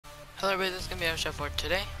Hello everybody, this is gonna be our chef for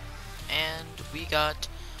today, and we got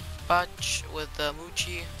Botch with the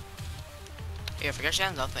Moochie. Yeah, I forgot she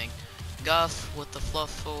had nothing. Guff with the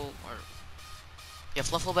Fluffle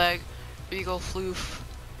bag. Regal Floof.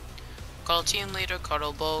 Cuddle Team Leader,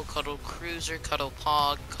 Cuddle Bow, Cuddle Cruiser, Cuddle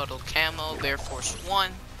Pog, Cuddle Camo, Bear Force 1.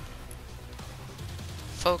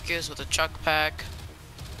 Focus with a Chuck Pack.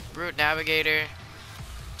 Root Navigator.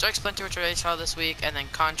 Dark Splinter, which I already saw this week, and then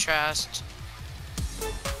Contrast.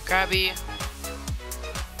 Krabby.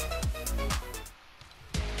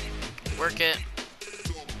 Work it.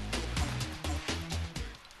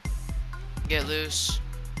 Get loose.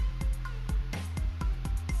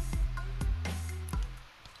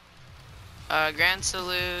 Grand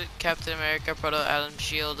Salute, Captain America, Proto Adam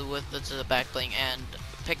Shield with the back bling and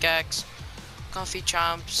pickaxe. Comfy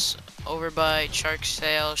Chomps, Overbite, Shark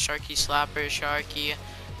Sail, Sharky Slapper, Sharky,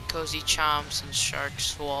 Cozy Chomps, and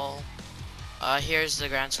Shark's Wall. Here's the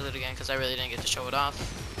Grand Salute again because I really didn't get to show it off.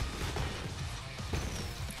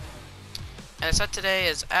 And the set today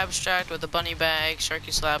is Abstract with a bunny bag,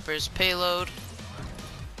 Sharky Slappers, Payload,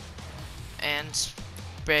 and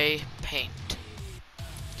Spray Paint.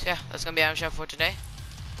 So yeah, that's gonna be Abstract for today,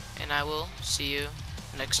 and I will see you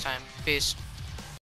next time. Peace.